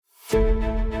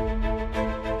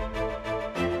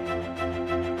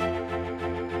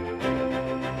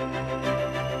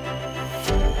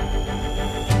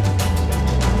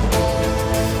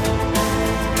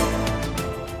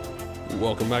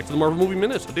back to the Marvel Movie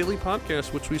Minute, a daily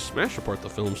podcast which we smash apart the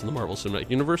films in the Marvel Cinematic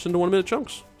Universe into 1-minute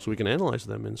chunks so we can analyze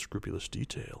them in scrupulous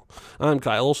detail. I'm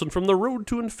Kyle Olson from the Road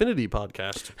to Infinity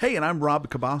podcast. Hey, and I'm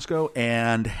Rob Cabasco,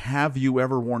 and have you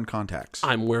ever worn contacts?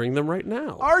 I'm wearing them right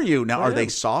now. Are you? Now, are they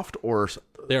soft or...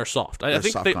 They are soft. I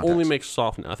think soft they contacts. only make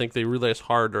soft now. I think they realize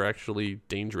hard are actually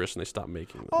dangerous and they stop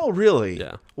making them. Oh, really?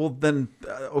 Yeah. Well, then,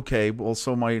 okay. Well,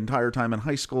 so my entire time in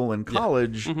high school and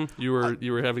college... Yeah. You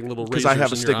were having little razors because I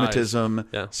have in your eyes. astigmatism,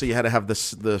 Yeah. so you had to have the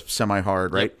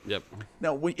semi-hard, right? Yep.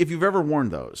 Now, if you've ever worn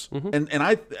those, and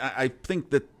I think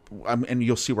that, and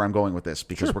you'll see where I'm going with this,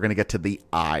 because we're going to get to the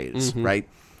eyes, right?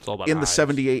 It's all about in eyes.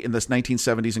 in this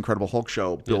 1970s Incredible Hulk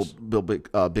show, Bill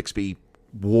Bixby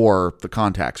wore the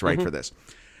contacts, right, for this.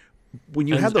 When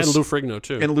you had those, and Lou Ferrigno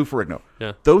too. and Lou Ferrigno,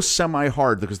 Yeah. those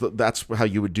semi-hard, because that's how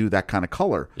you would do that kind of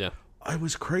color. Yeah. I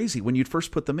was crazy when you'd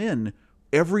first put them in.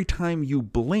 Every time you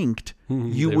blinked,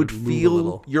 you They would would move a feel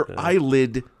little. your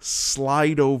eyelid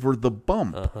slide over the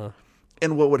bump.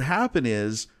 And what would happen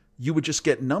is you would just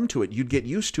get numb to it. You'd get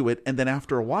used to it, and then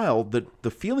after a while,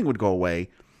 the feeling would go away.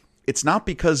 It's not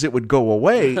because it would go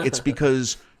away. It's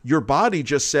because your body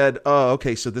just said, "Oh,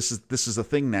 okay, so this is a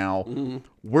thing now.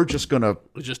 We're just gonna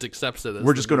It just accepts it.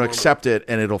 we're just gonna accept it,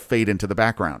 and it'll fade into the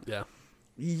background." Yeah.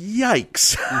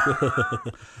 Yikes!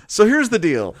 So here's the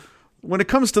deal: when it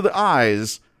comes to the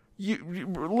eyes,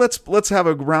 let's have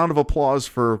a round of applause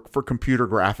for computer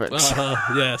graphics.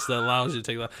 Yes, that allows you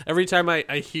to take that. Every time I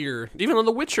hear, even on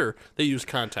The Witcher, they use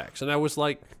contacts, and I was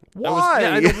like, Why?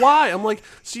 I know why. I'm like,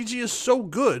 CG is so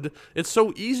good. It's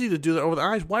so easy to do that over the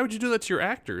eyes. Why would you do that to your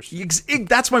actors?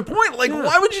 That's my point. Like,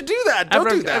 why would you do that? Don't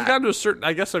do that. I've gotten to a certain.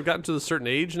 I guess I've gotten to a certain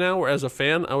age now, where as a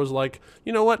fan, I was like,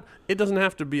 you know what? It doesn't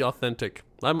have to be authentic.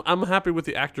 I'm happy with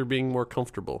the actor being more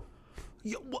comfortable.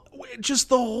 Just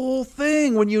the whole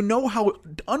thing. When you know how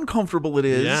uncomfortable it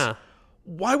is. Yeah.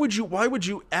 Why would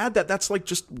you add that? That's like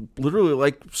just literally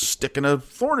like sticking a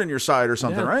thorn in your side or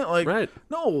something, Yeah, right? Like, right.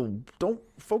 No, don't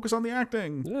focus on the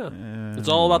acting. Yeah. It's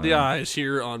all about the eyes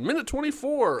here on minute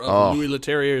 24 of Louis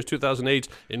Leterrier's 2008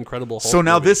 Incredible Hulk So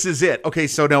now movie. this is it. Okay,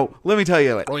 so now let me tell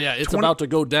you it. Oh, yeah, it's about to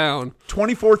go down.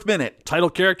 24th minute.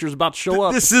 Title character's about to show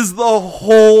up. This is the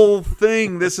whole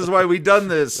thing. This is why we done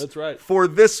this. That's right. For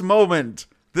this moment.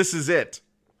 This is it.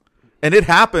 And it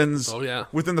happens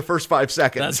within the first 5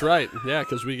 seconds. That's right. Yeah,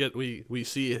 because we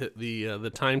see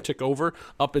the time tick over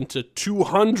up into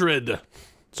 200.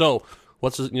 So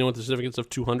what the significance of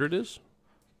 200 is?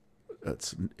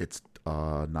 It's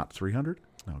not 300.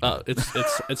 No,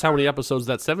 It's how many episodes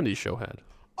that 70s show had.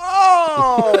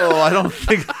 Oh, I don't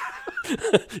think.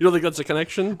 You don't think that's a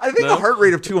connection? I think the heart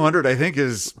rate of 200. I think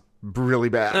is really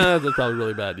bad. That's probably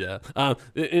really bad. Yeah.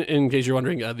 In case you're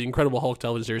wondering, the Incredible Hulk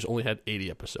television series only had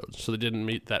 80 episodes, so they didn't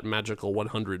meet that magical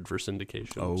 100 for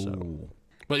syndication. Oh. So.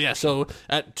 But yeah, so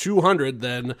at 200,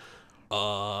 then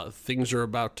things are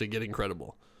about to get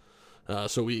incredible.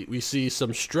 So we see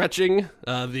some stretching.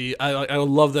 I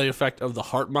love the effect of the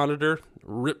heart monitor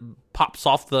pops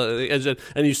off the edge,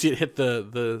 and you see it hit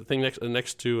the thing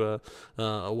next to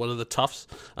one of the tufts,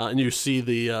 and you see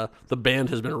the band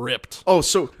has been ripped. Oh,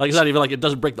 so like it's not even like it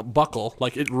doesn't break the buckle,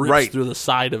 like it rips through the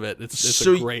side of it. It's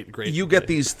so a great. You get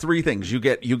these three things. You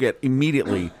get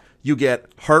immediately. You get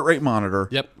heart rate monitor.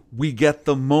 Yep. We get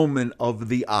the moment of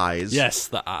the eyes. Yes,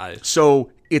 the eyes.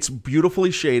 So it's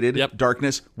beautifully shaded. Yep.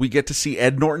 Darkness. We get to see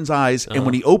Ed Norton's eyes, and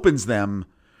when he opens them,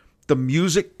 the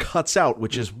music cuts out,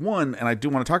 which is one, and I do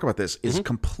want to talk about this, is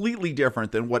completely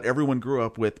different than what everyone grew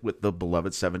up with the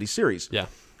beloved 70s series. Yeah.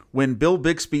 When Bill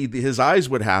Bixby, his eyes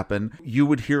would happen, you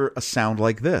would hear a sound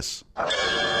like this.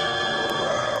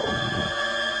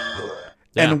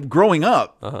 And growing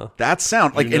up, that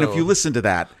sound, like, and if you listen to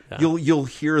that, you'll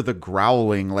hear the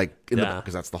growling, like,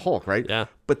 because that's the Hulk, right? Yeah.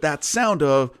 But that sound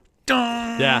of,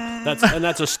 dun, yeah,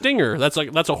 that's a stinger. That's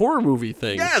a horror movie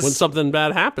thing. Yes. When something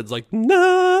bad happens, like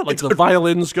nah, like the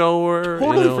violins go or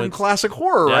totally from classic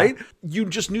horror, Yeah. right? You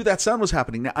just knew that sound was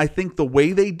happening. Now, I think the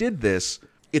way they did this,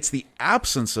 it's the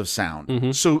absence of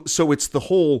sound. So it's the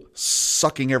whole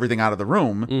sucking everything out of the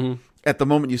room at the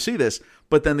moment you see this.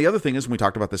 But then the other thing is, when we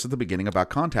talked about this at the beginning about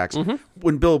contacts,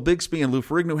 when Bill Bixby and Lou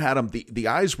Ferrigno had them, the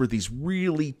eyes were these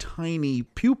really tiny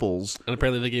pupils. And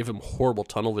apparently they gave him horrible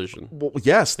tunnel vision. Well,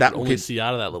 yes, that only see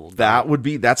out of that little.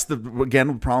 That's the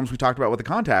problems we talked about with the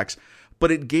contacts.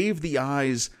 But it gave the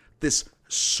eyes this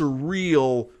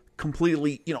surreal,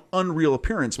 completely unreal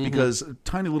appearance because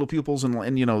tiny little pupils and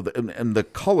the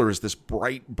color is this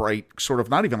bright sort of,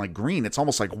 not even like green, it's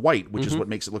almost like white, which is what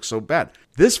makes it look so bad.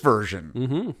 This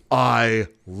version I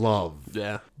love.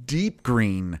 Yeah. Deep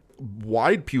green,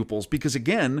 wide pupils, because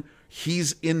again,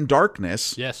 he's in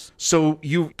darkness. Yes. So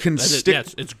you can stick.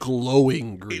 It's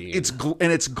glowing green. It's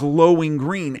glowing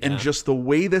green, and just the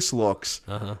way this looks,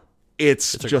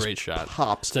 it's a just great shot.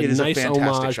 Pops. It's It is nice a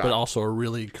fantastic homage, shot. but also a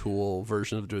really cool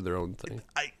version of doing their own thing.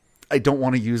 I don't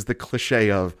want to use the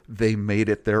cliche of they made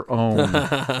it their own,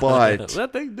 but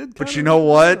That they did. but you know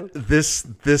what? This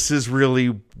is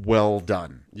really well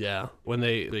done. Yeah. When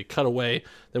they cut away,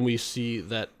 then we see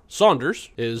that Saunders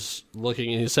is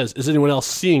looking and he says, "Is anyone else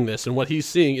seeing this?" And what he's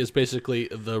seeing is basically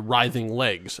the writhing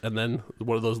legs, and then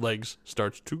one of those legs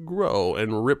starts to grow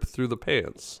and rip through the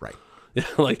pants. Right. Yeah,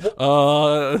 like,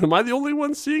 am I the only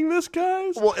one seeing this,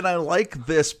 guys? Well, and I like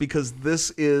this because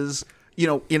this is,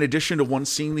 in addition to one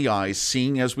seeing the eyes,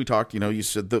 seeing, as we talked, you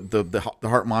said the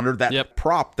heart monitor, that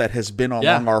prop that has been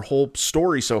along our whole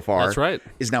story so far. That's right.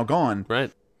 Is now gone.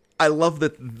 Right. I love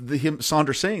that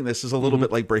Saunders saying this is a little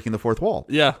bit like breaking the fourth wall.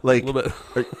 Yeah, like, a little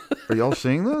bit. are y'all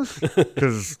seeing this?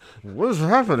 Because what is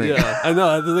happening? Yeah, I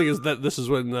know. The thing is that this is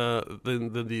when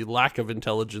the lack of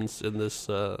intelligence in this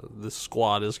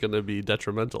squad is going to be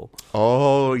detrimental.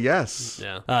 Oh yes.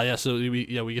 Yeah. So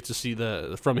we get to see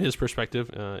from his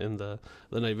perspective in the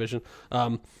night vision.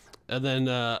 And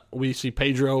then we see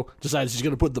Pedro decides he's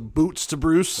going to put the boots to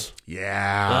Bruce.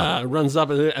 Yeah. Runs up,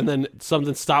 and then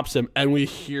something stops him, and we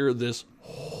hear this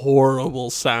horrible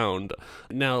sound.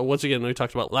 Now, once again, we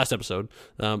talked about last episode,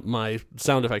 my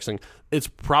sound effects thing. It's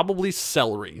probably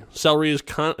celery. Celery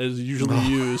is usually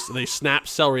used. They snap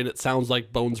celery, and it sounds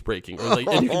like bones breaking. And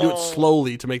you can do it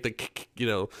slowly to make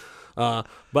the,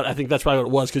 but I think that's probably what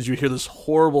it was, because you hear this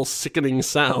horrible, sickening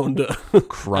sound.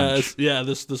 Crunch.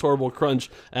 This horrible crunch.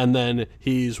 And then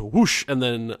he's whoosh, and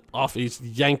then he's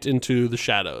yanked into the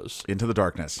shadows. Into the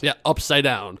darkness. Yeah, upside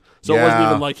down. So it wasn't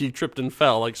even like he tripped and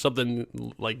fell, like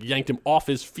something like yanked him off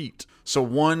his feet. So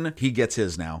he gets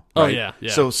his now. Oh, right?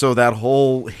 yeah. So that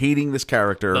whole hating this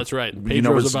character. That's right. You know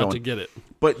Pedro's about to get it.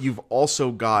 But you've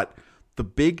also got the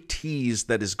big tease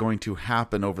that is going to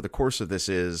happen over the course of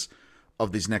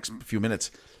these next few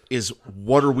minutes is,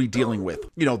 what are we dealing with?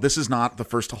 This is not the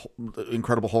first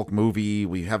Incredible Hulk movie.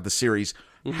 We have the series.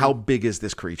 Mm-hmm. How big is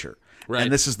this creature? Right.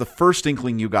 And this is the first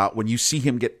inkling you got when you see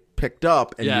him get picked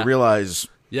up and you realize...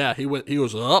 Yeah, he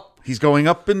was up. He's going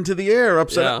up into the air,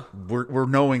 upside down. We're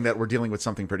knowing that we're dealing with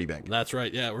something pretty big. That's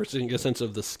right. Yeah, we're seeing a sense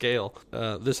of the scale.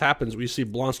 This happens. We see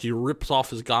Blonsky rips off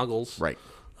his goggles. Right.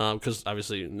 Because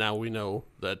obviously now we know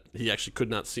that he actually could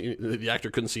not see, the actor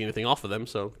couldn't see anything off of them,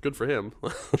 so good for him.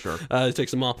 Sure. He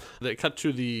takes them off. They cut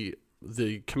to the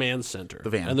command center. The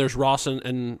van. And there's Ross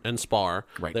and Spar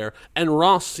right there. And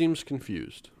Ross seems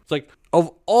confused. It's like, of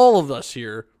all of us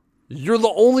here, you're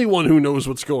the only one who knows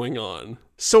what's going on.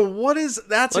 So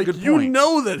that's a good point. You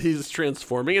know that he's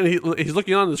transforming, and he's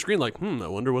looking on the screen like, I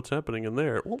wonder what's happening in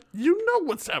there. Well, you know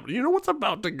what's happening. You know what's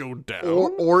about to go down.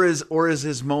 Or is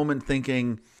his moment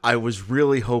thinking, I was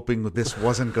really hoping that this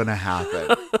wasn't going to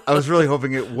happen. I was really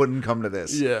hoping it wouldn't come to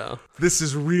this. Yeah. This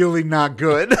is really not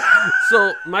good.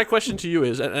 So my question to you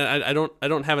is, and I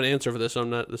don't have an answer for this.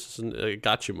 This isn't a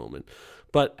gotcha moment.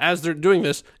 But as they're doing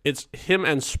this, it's him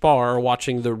and Spar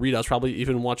watching the readouts, probably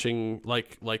even watching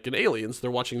like in Aliens,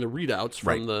 they're watching the readouts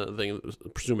from the thing.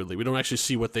 Presumably, we don't actually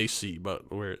see what they see, but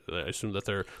I assume that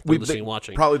they're listening and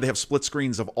watching. Probably they have split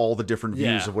screens of all the different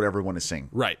views of what everyone is seeing.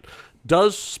 Right.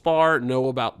 Does Spar know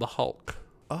about the Hulk?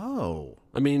 Oh.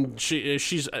 I mean,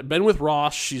 she's been with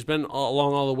Ross. She's been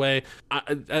along all the way.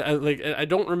 I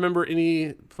don't remember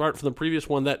any part from the previous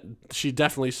one that she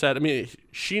definitely said. I mean,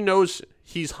 she knows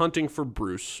he's hunting for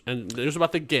Bruce, and there's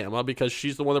about the Gamma because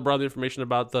she's the one that brought the information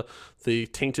about the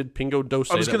tainted Pingo Dose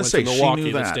that went to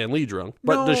Milwaukee that Stan Lee drunk.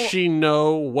 But does she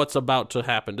know what's about to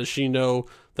happen? Does she know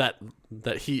that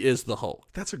he is the Hulk?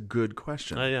 That's a good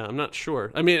question. Yeah, I'm not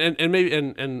sure. I mean, and maybe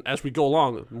and as we go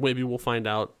along, maybe we'll find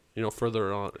out.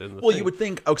 Further on in the thing. You would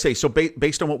think, okay, so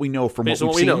based on what we know from based what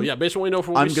on we've what seen, we know, based on what we know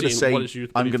from what we've seen, what is you?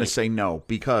 I'm going to say no,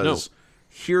 because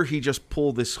here he just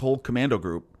pulled this whole commando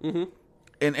group,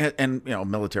 and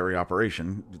military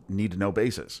operation, need to know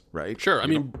basis, right? Sure. I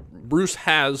mean, Bruce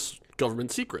has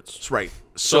government secrets. That's right.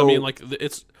 So I mean, like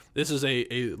this is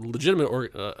a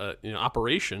legitimate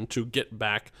operation to get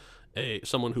back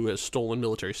someone who has stolen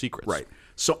military secrets. Right.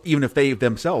 So even if they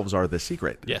themselves are the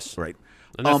secret, yes, right,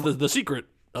 and that's the secret.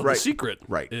 The secret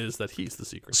is that he's the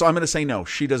secret. So I'm going to say no.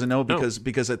 She doesn't know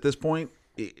because at this point,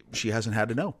 she hasn't had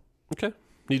to know. Okay.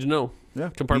 Need to know.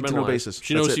 Yeah. Compartmentalize. Need to know basis.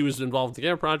 She knows he was involved in the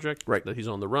Gamma Project. Right. That he's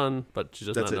on the run, but she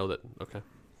does not know that. Okay.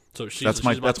 So she's that's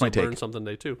my learn take. Something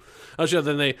day too.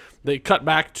 Then they cut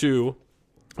back to.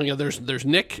 There's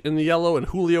Nick in the yellow and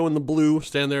Julio in the blue,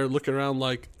 stand there looking around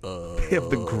like. They have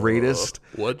the greatest.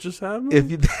 What just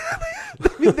happened?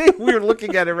 We were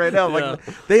looking at it right now. Like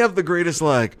they have the greatest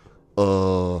like,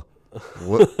 what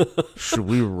should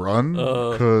we run?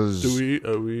 Because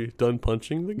are we done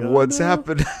punching the guy? what's now?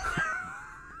 happened?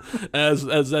 As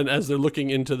they're looking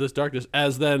into this darkness,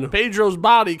 as then Pedro's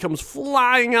body comes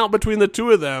flying out between the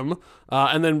two of them,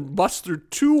 and then busts through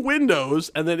 2 windows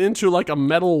and then into like a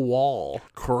metal wall.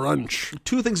 Crunch.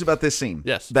 2 things about this scene.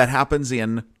 Yes. That happens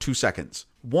in 2 seconds.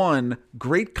 1,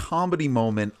 great comedy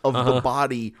moment of the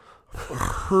body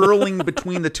hurling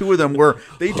between the two of them where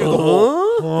they do the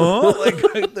whole,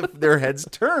 like their heads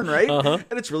turn, right?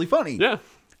 And it's really funny. Yeah.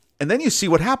 And then you see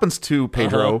what happens to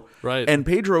Pedro. Right. And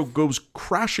Pedro goes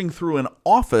crashing through an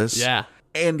office. Yeah.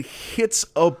 And hits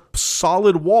a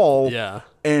solid wall. Yeah.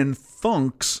 And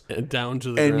thunks. And down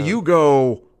to the And ground. you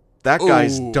go, that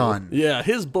guy's Ooh. done. Yeah,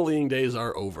 his bullying days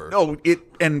are over. Oh,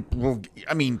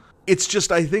 I mean, it's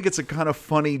just, I think it's a kind of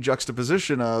funny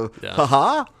juxtaposition of,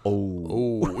 haha,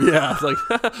 Oh, yeah. It's like,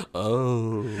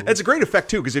 oh. It's a great effect,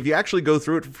 too, because if you actually go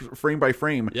through it frame by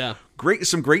frame,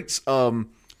 some great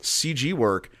CG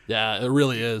work. Yeah, it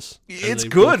really is. It's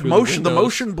good. The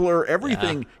motion blur,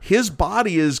 everything. Yeah. His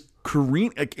body is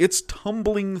it's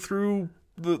tumbling through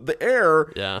the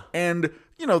air. Yeah. And,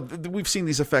 we've seen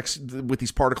these effects with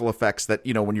these particle effects that,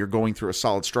 when you're going through a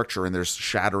solid structure and there's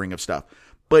shattering of stuff.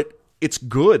 But it's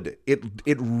good.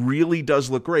 It really does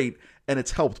look great. And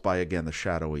it's helped by, again, the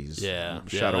shadowy area.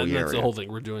 That's the whole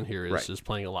thing we're doing here is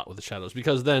playing a lot with the shadows.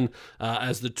 Because then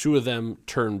as the two of them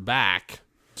turn back,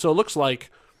 so it looks like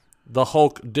the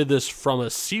Hulk did this from a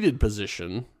seated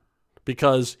position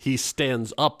because he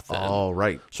stands up then. Oh,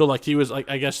 right. So like he was like,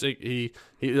 I guess he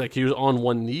was on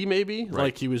one knee maybe,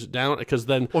 like he was down because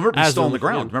then. Well, remember he's still on the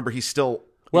ground. Remember he's still.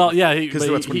 Well, yeah, he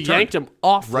yanked him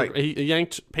off. Right. He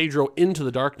yanked Pedro into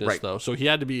the darkness, right. though, so he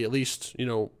had to be at least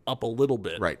up a little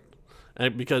bit, right?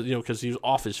 And because he was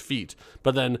off his feet.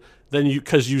 But then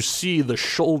because you see the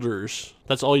shoulders,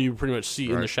 that's all you pretty much see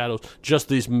in the shadows. Just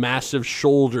these massive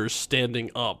shoulders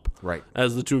standing up, right?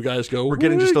 As the two guys go, we're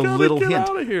getting just a little hint.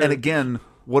 And again,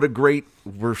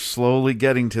 we're slowly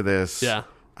getting to this. Yeah.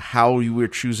 How you were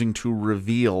choosing to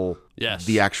reveal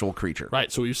the actual creature. Right.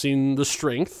 So we've seen the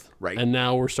strength. Right. And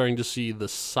now we're starting to see the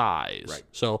size. Right.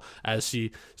 So as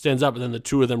he stands up and then the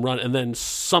two of them run and then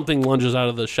something lunges out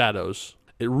of the shadows.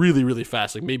 It really, really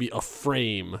fast, like maybe a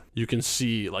frame. You can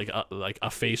see like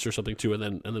a face or something too, and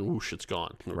then whoosh, it's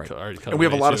gone. Right. And we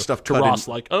have a lot of stuff to cut Ross.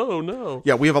 in. Like, oh no.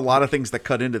 Yeah, we have a lot of things that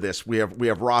cut into this. We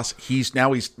have Ross. He's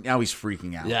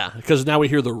freaking out. Yeah, because now we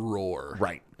hear the roar.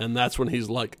 Right. And that's when he's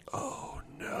like, oh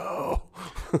no.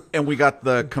 And we got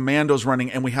the commandos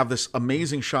running, and we have this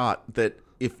amazing shot that.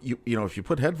 If you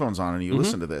put headphones on and you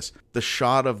listen to this, the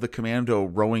shot of the commando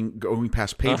going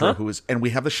past Pedro, and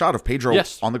we have the shot of Pedro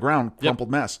on the ground,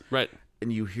 crumpled mess, right?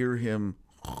 And you hear him,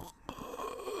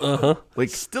 like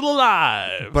still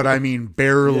alive, but I mean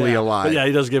barely alive. But yeah,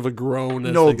 he does give a groan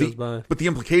as he goes by. But the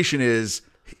implication is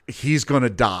he's gonna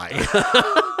die.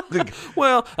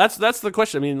 Well, that's the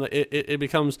question. I mean, it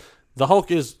becomes the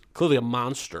Hulk is clearly a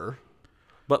monster.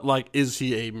 But, like, is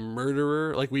he a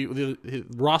murderer? Like,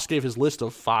 Ross gave his list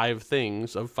of 5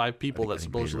 things, of 5 people that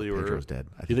supposedly were... Pedro's dead.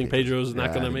 You think Pedro's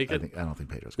not going to make it? I don't think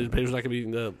Pedro's going to Pedro's not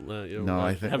going to be, no,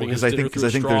 I think... having Because his dinner through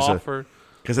a straw for...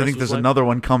 Because I think there's another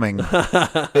one coming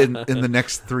in the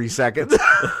next 3 seconds.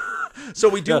 So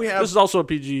we do have... This is also a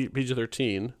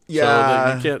PG-13.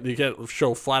 Yeah. So you can't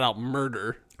show flat-out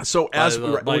murder. So as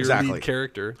by your lead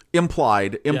character,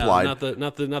 implied, not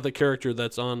the character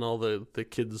that's on all the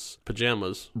kids'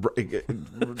 pajamas.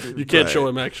 You can't show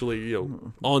him actually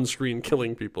on screen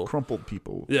killing people, crumpled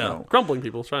people. Yeah, no. Crumpling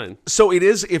people is fine. So it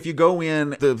is if you go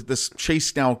in, this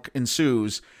chase now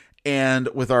ensues, and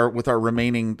with our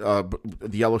remaining the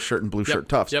yellow shirt and blue shirt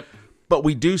toughs. Yep. But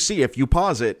we do see, if you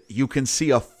pause it, you can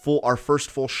see our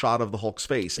first full shot of the Hulk's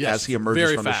face as he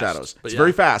emerges from the shadows. It's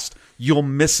very fast. You'll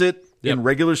miss it. In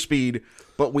regular speed,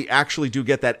 but we actually do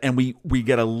get that, and we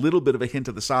get a little bit of a hint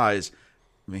of the size.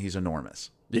 I mean, he's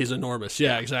enormous. He's enormous.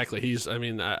 Yeah, exactly. I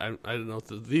don't know.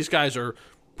 These guys are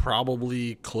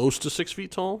probably close to 6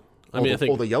 feet tall. I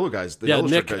think the yellow guys.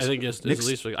 Nick, guys, I think is at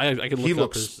least. I can look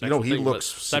up his. He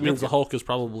looks. That means the Hulk is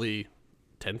probably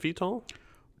 10 feet tall.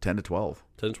 10 to 12.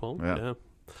 10 to 12. Yeah.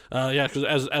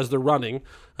 Because as they're running,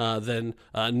 then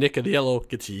Nick and the Yellow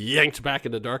gets yanked back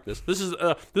into darkness. This is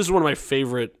one of my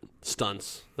favorite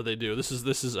stunts that they do. This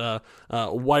is a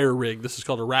wire rig. This is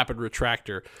called a rapid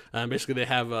retractor. Basically, they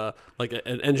have an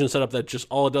engine setup that just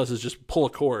all it does is just pull a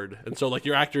cord, and so like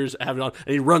your actors have it on,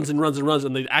 and he runs and runs and runs,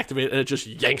 and they activate it, and it just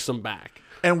yanks them back.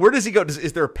 And where does he go?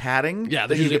 Is there a padding? Yeah,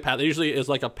 there's usually a pad. There usually is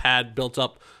like a pad built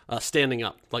up, standing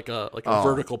up, like a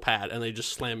vertical pad, and they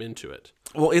just slam into it.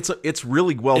 Well, it's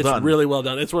really well done. It's really well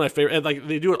done. It's one of my favorite. And like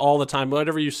they do it all the time.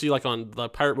 Whenever you see like on the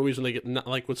pirate movies when they get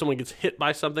like when someone gets hit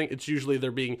by something, it's usually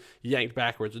they're being yanked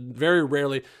backwards. Very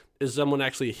rarely is someone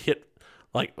actually hit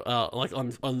like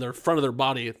on their front of their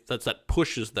body that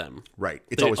pushes them. Right.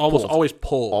 It's They always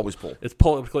pull. Always pull. It's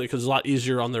pull because it's a lot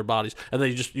easier on their bodies, and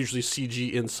they just usually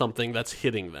CG in something that's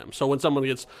hitting them. So when someone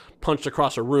gets punched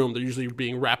across a room, they're usually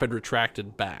being rapid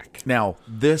retracted back. Now,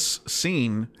 this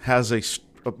scene has a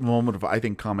moment of, I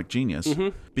think, comic genius,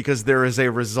 because there is a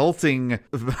resulting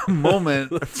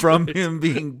moment from him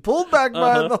being pulled back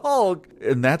by the Hulk,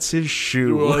 and that's his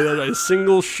shoe. Well, yeah, a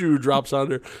single shoe drops on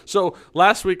there. So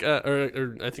last week,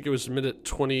 or I think it was minute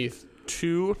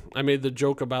 22, I made the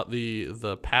joke about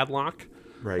the padlock.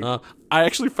 Right. I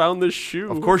actually found this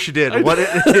shoe. Of course you did. I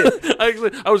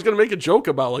was going to make a joke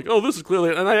about like, oh, this is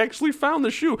clearly, and I actually found the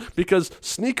shoe because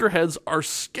sneakerheads are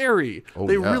scary.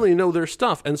 They really know their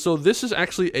stuff. And so this is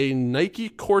actually a Nike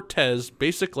Cortez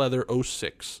Basic Leather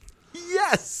 06.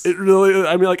 Yes. It really,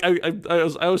 I mean, like I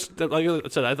was like I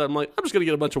said, I thought I'm just going to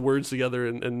get a bunch of words together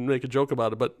and make a joke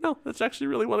about it. But no, that's actually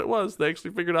really what it was. They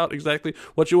actually figured out exactly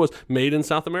what shoe was. Made in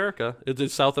South America. It's a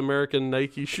South American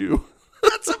Nike shoe.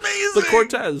 That's amazing. The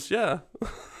Cortez, yeah.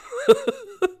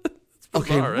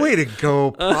 Okay, bizarre, right? Way to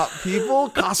go, prop people,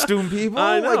 costume people,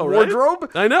 I know, like wardrobe.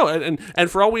 Right? I know,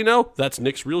 and for all we know, that's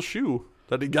Nick's real shoe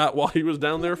that he got while he was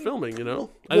down there filming. You know,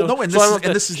 Well, no, and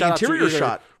this is the interior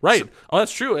shot, right? Oh,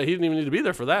 that's true. He didn't even need to be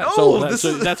there for that. No,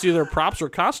 so that's either props or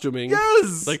costuming.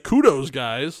 Yes, like kudos,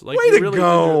 guys. Like, way to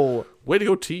go, way to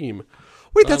go, team.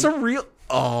 Wait, that's a real.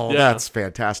 Oh, yeah. That's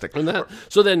fantastic.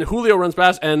 So then Julio runs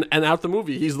past, and out the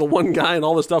movie, he's the one guy in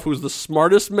all this stuff who's the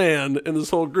smartest man in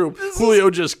this whole group. Julio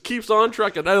just keeps on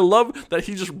trucking. I love that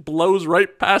he just blows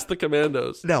right past the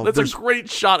commandos. No, that's a great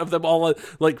shot of them all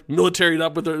like militaried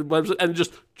up with their weapons and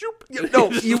just. No,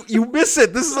 you miss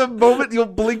it. This is a moment you'll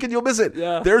blink and you'll miss it.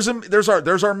 Yeah.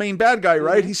 There's our main bad guy,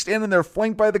 right? He's standing there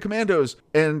flanked by the commandos,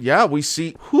 and we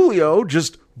see Julio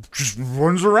just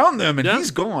runs around them, and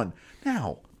he's gone.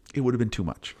 Now, it would have been too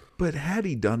much. But had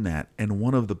he done that and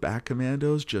one of the back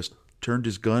commandos just turned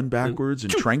his gun backwards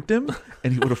and tranked him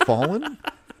and he would have fallen,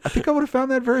 I think I would have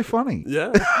found that very funny.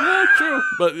 Yeah, true.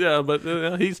 But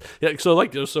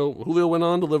so Julio went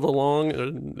on to live a long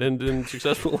and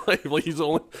successful life. Like he's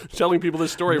only telling people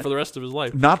this story for the rest of his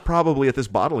life. Not probably at this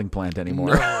bottling plant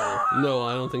anymore. No,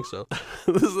 I don't think so.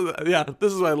 This is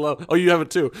what I love. Oh, you have it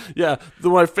too. Yeah,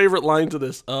 my favorite line to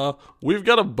this. We've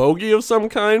got a bogey of some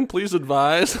kind. Please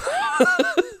advise.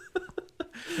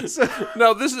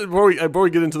 Now this is before we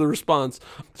get into the response.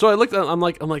 So I looked at. I'm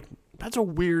like. That's a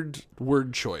weird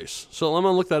word choice. So I'm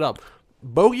going to look that up.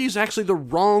 Bogey is actually the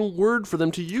wrong word for them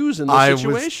to use in this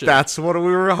situation. That's what we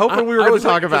were hoping we were going to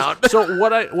talk about. So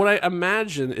what I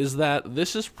imagine is that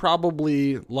this is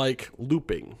probably like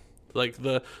looping. Like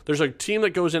there's a team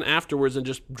that goes in afterwards and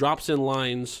just drops in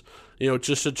lines,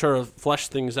 just to sort of flesh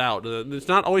things out. It's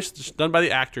not always just done by the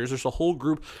actors. There's a whole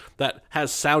group that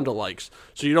has sound-alikes.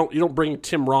 So you don't bring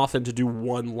Tim Roth in to do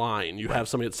one line. You have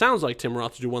somebody that sounds like Tim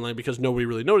Roth to do one line because nobody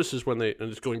really notices and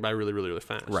it's going by really, really, really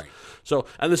fast. Right. So,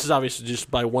 and this is obviously just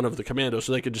by one of the commandos,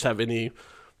 so they could just have any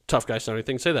tough guy sounding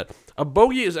thing say that. A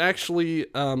bogey is actually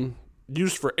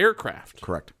used for aircraft.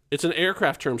 Correct. It's an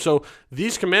aircraft term. So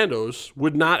these commandos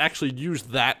would not actually use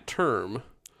that term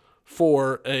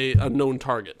for a known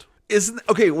target.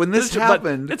 When this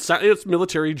happened, it's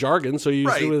military jargon, so you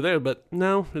right. do it there. But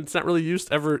no, it's not really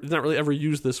used ever. It's not really ever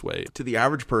used this way to the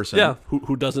average person. Yeah,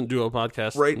 who doesn't do a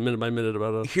podcast right. minute by minute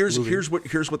about a here's movie.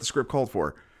 here's what the script called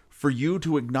for you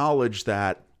to acknowledge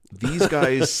that these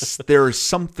guys there is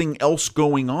something else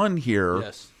going on here.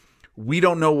 Yes. We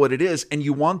don't know what it is, and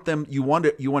you want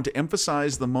to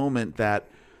emphasize the moment that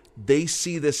they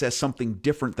see this as something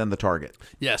different than the target.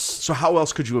 Yes. So how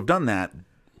else could you have done that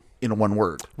in one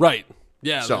word? Right.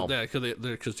 Yeah. So,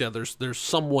 because there's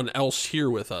someone else here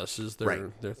with us is their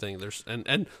right. their thing. There's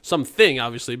and something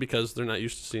obviously because they're not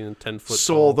used to seeing 10-foot.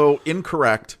 So although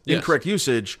incorrect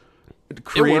usage.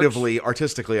 Creatively,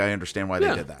 artistically, I understand why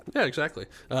they did that. Yeah, exactly.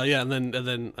 And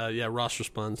then Ross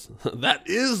responds, "That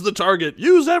is the target.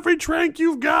 Use every trank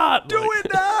you've got. Do it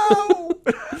now."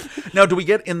 Now, do we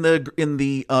get in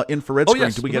the infrared screen?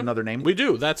 Yes. Do we get another name? We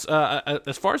do. That's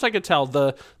as far as I could tell.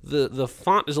 The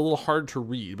font is a little hard to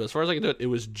read, but as far as I can do it,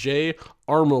 was J.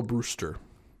 Armbruster.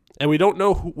 And we don't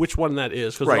know which one that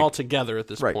is because Right. they're all together at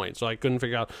this Right. point. So I couldn't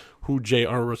figure out who Jay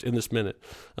Armour was in this minute.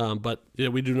 But yeah,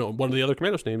 we do know one of the other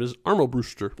commandos' name is Armo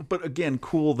Brewster. But again,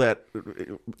 cool that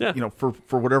Yeah.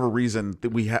 for whatever reason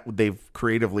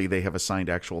that they have assigned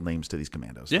actual names to these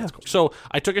commandos. Yeah. That's cool. So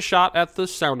I took a shot at the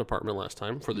sound department last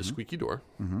time for Mm-hmm. the squeaky door,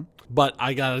 but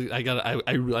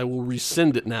I will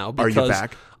rescind it now. Are Because you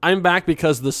back? I'm back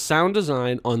because the sound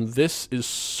design on this is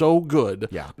so good.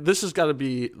 Yeah. This has got to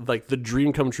be like the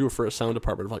dream come true for a sound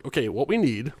department. Of like, okay, what we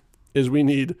need is we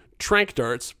need tranq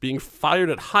darts being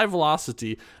fired at high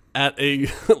velocity at a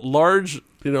large,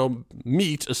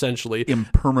 meat essentially.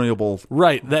 Impermeable.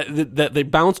 Right, that they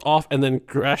bounce off and then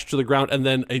crash to the ground, and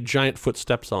then a giant foot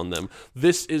steps on them.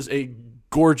 This is a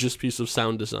gorgeous piece of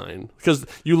sound design because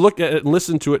you look at it and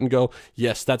listen to it and go,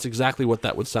 yes, that's exactly what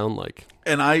that would sound like.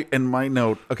 And my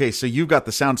note. Okay, so you've got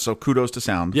the sound. So kudos to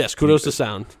sound. Yes, kudos to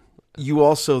sound. You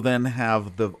also then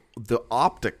have the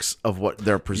optics of what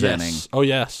they're presenting, Yes. Oh,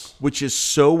 yes. which is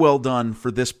so well done for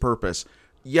this purpose.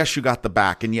 Yes, you got the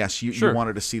back, and yes, you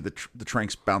wanted to see the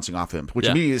tranks bouncing off him, which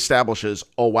Yeah. immediately establishes,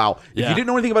 oh, wow. If Yeah. you didn't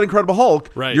know anything about Incredible Hulk,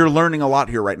 Right. you're learning a lot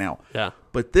here right now. Yeah.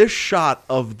 But this shot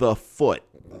of the foot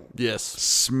Yes.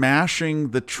 smashing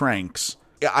the tranks,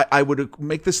 I would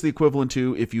make this the equivalent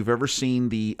to if you've ever seen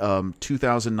the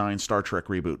 2009 Star Trek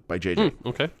reboot by JJ.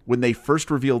 Okay. When they first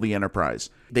reveal the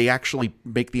Enterprise, they actually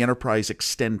make the Enterprise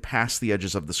extend past the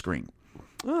edges of the screen.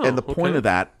 Oh, And the point okay. of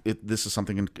that, this is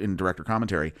something in director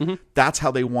commentary, Mm-hmm. that's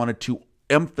how they wanted to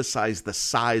emphasize the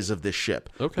size of this ship.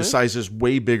 Okay. The size is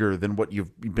way bigger than what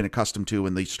you've been accustomed to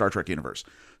in the Star Trek universe.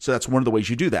 So that's one of the ways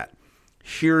you do that.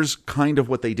 Here's kind of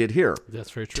what they did here. That's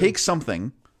very true. Take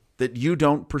something that you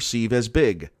don't perceive as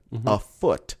big, Mm-hmm. a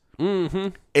foot,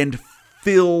 and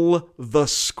fill the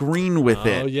screen with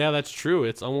it. Oh, yeah, that's true.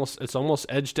 It's almost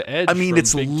edge to edge. I mean, from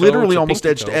it's big toe literally to almost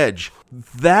pinky edge toe. to edge.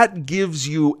 That gives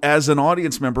you, as an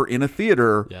audience member in a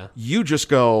theater, Yeah. you just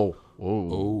go,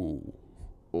 oh,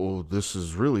 this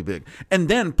is really big, and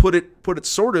then put it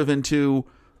sort of into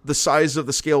the size of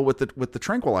the scale with the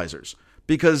tranquilizers,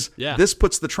 because Yeah. this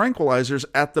puts the tranquilizers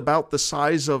at about the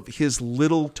size of his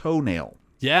little toenail.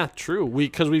 Yeah, true.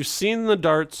 Because we've seen the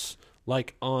darts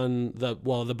like on the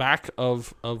back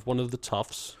of one of the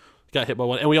toughs got hit by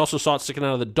one, and we also saw it sticking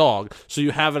out of the dog. So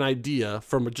you have an idea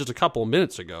from just a couple of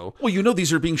minutes ago. Well,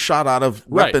 these are being shot out of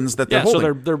weapons that they're yeah, holding.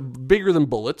 so they're bigger than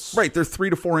bullets. Right, they're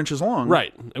 3 to 4 inches long.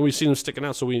 Right, and we've seen them sticking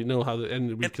out, so we know how.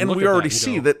 And we can And look we at already that and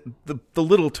see go, that the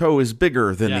little toe is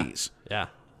bigger than yeah, these. Yeah,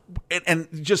 And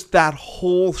just that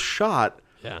whole shot,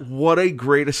 Yeah. what a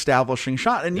great establishing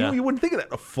shot. And Yeah. you wouldn't think of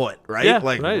that, a foot, right? Yeah,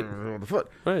 like right. the foot.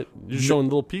 right. You're showing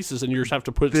little pieces, and you just have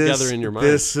to put it together in your mind.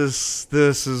 This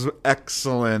is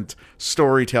excellent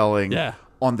storytelling Yeah.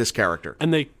 on this character.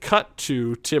 And they cut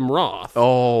to Tim Roth.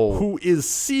 Oh, Who is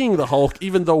seeing the Hulk,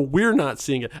 even though we're not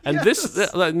seeing it. And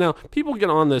now, people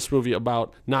get on this movie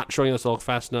about not showing us the Hulk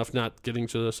fast enough, not getting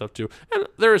to this stuff too. And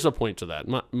there is a point to that.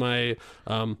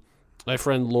 My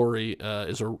friend Lori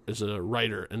is a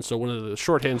writer, and so one of the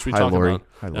shorthands we talk Lori. about.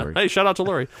 Hi, Lori. Hey, shout out to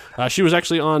Lori. She was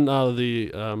actually on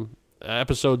the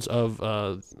episodes of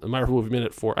My Movie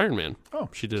Minute for Iron Man. Oh,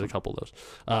 she did a couple of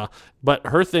those. But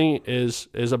her thing is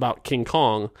about King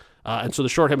Kong, and so the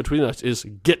shorthand between us is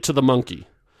get to the monkey.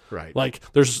 right. Like,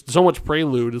 there's so much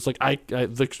prelude. It's like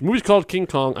the movie's called King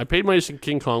Kong. I paid money to see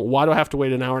King Kong. Why do I have to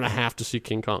wait an hour and a half to see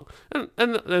King Kong?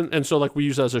 And so like we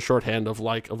use that as a shorthand of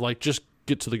like just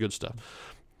get to the good stuff.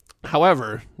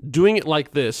 However, doing it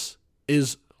like this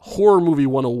is horror movie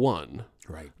 101.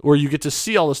 Right. Where you get to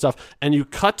see all this stuff, and you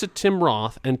cut to Tim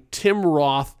Roth, and Tim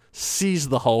Roth sees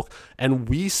the Hulk, and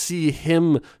we see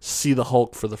him see the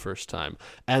Hulk for the first time,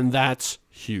 and that's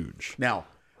huge. Now,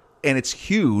 and it's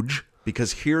huge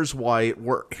because here's why it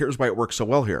works so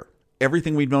well here.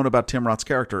 Everything we've known about Tim Roth's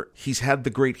character, he's had the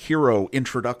great hero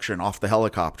introduction off the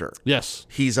helicopter. Yes.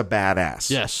 He's a badass.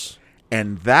 Yes.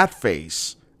 And that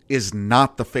face is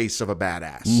not the face of a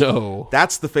badass. No.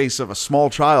 That's the face of a small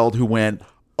child who went,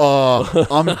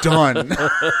 I'm done.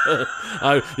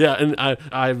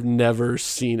 I've never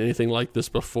seen anything like this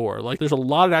before. Like, there's a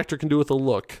lot an actor can do with a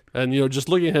look, and just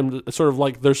looking at him, sort of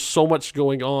like there's so much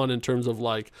going on in terms of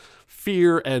like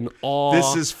fear and awe.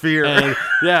 This is fear. And,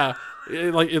 yeah.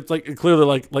 It's like clearly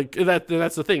like that.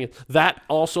 That's the thing. That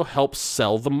also helps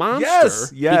sell the monster.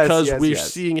 Yes, because we're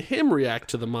yes. seeing him react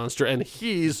to the monster, and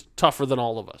he's tougher than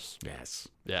all of us. Yes.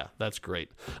 Yeah, that's great.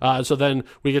 So then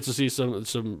we get to see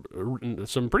some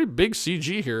pretty big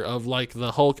CG here of like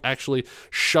the Hulk actually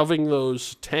shoving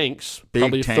those tanks, Big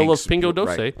probably full of tanks, Pingo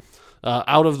Doce, right.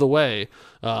 out of the way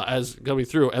as coming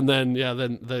through, and then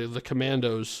the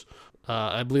commandos.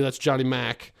 I believe that's Johnny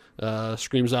Mac.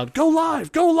 screams out, "Go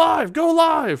live! Go live! Go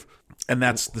live!" And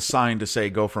that's the sign to say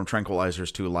go from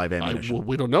tranquilizers to live ammunition. Well,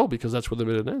 we don't know because that's where the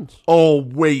minute ends. Oh,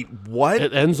 wait, what?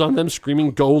 It ends on them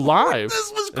screaming, "Go live!"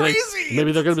 This was And crazy.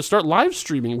 maybe they're going to start live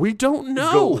streaming. We don't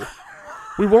know.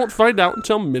 We won't find out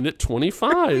until minute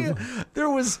 25.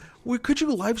 Could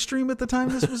you live stream at the time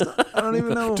this was done? I don't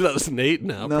even know. 2008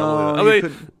 now. No, probably. you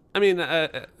couldn't.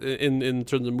 In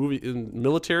terms of in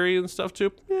military and stuff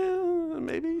too. Yeah,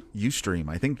 maybe. Ustream.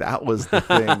 I think that was the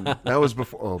thing. That was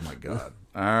before. Oh my god.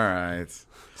 All right.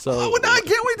 So now I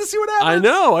can't wait to see what happens. I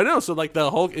know. So like the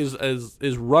Hulk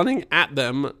is running at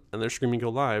them and they're screaming, "Go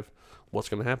live!" What's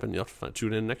going to happen? You'll have to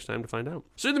tune in next time to find out.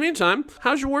 So in the meantime,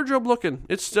 how's your wardrobe looking?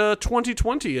 It's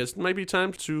 2020. It might be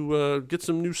time to get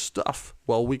some new stuff.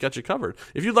 Well, we got you covered.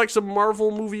 If you'd like some Marvel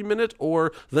Movie Minute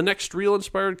or the next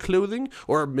reel-inspired clothing,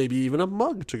 or maybe even a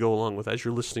mug to go along with as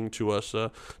you're listening to us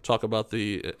talk about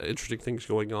the interesting things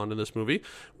going on in this movie,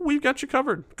 we've got you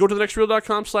covered. Go to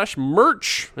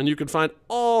thenextreel.com/merch, and you can find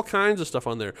all kinds of stuff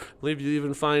on there. I believe you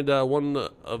even find one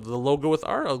of the logo with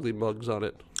our ugly mugs on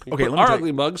it. Okay, let me our tell you.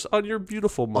 ugly mugs on your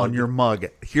beautiful mug. On your mug.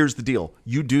 Here's the deal.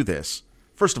 You do this.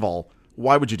 First of all,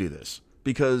 why would you do this?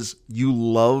 Because you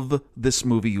love this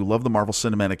movie. You love the Marvel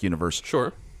Cinematic Universe.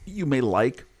 Sure.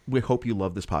 We hope you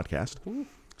love this podcast.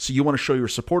 So you want to show your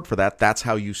support for that. That's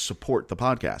how you support the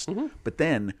podcast. Mm-hmm. But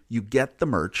then you get the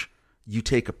merch. You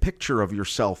take a picture of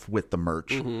yourself with the merch.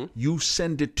 Mm-hmm. You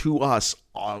send it to us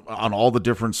on all the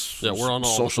different we're on all the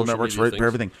social networks, media right? things.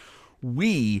 Everything.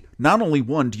 We not only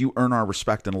do you earn our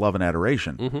respect and love and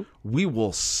adoration, Mm-hmm. we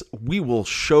will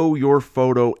show your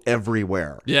photo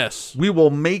everywhere. Yes. We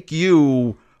will make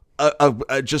you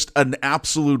just an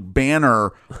absolute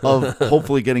banner of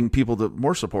hopefully getting people to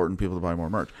more support and people to buy more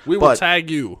merch. We will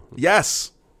tag you.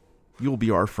 Yes, you will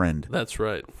be our friend That's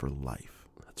right. for life.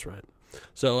 That's right.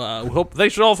 So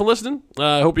thanks you all for listening.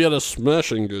 I hope you had a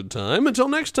smashing good time. Until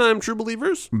next time, true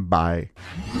believers. Bye.